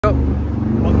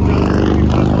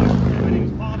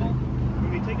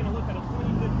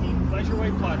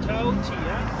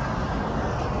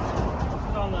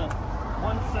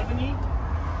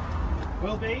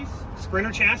wheelbase,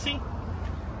 Sprinter chassis.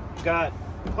 We've got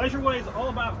Pleasureway is all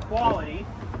about quality.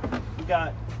 We've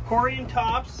got Corian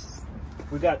tops.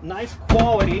 We've got nice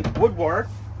quality woodwork.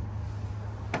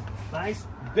 Nice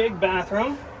big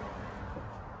bathroom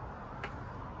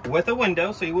with a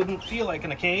window so you wouldn't feel like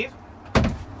in a cave.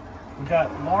 We've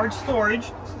got large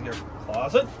storage. This is your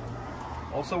closet.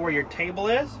 Also where your table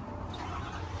is.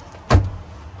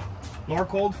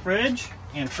 Norcold fridge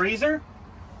and freezer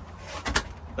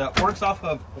that works off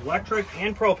of electric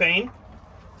and propane.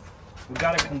 We've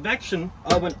got a convection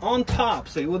oven on top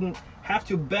so you wouldn't have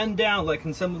to bend down like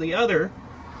in some of the other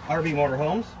RV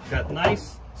motorhomes. We've got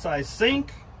nice size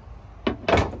sink, 2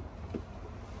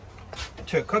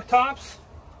 cooktops.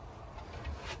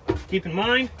 Keep in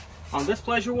mind, on this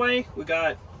Pleasureway, we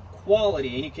got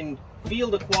quality, and you can feel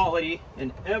the quality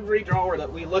in every drawer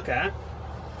that we look at.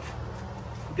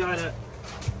 We've got a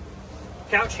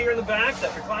couch here in the back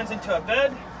that reclines into a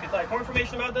bed. If you'd like more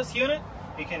information about this unit,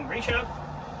 you can reach out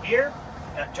here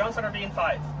at Johnson RV in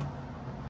Fife.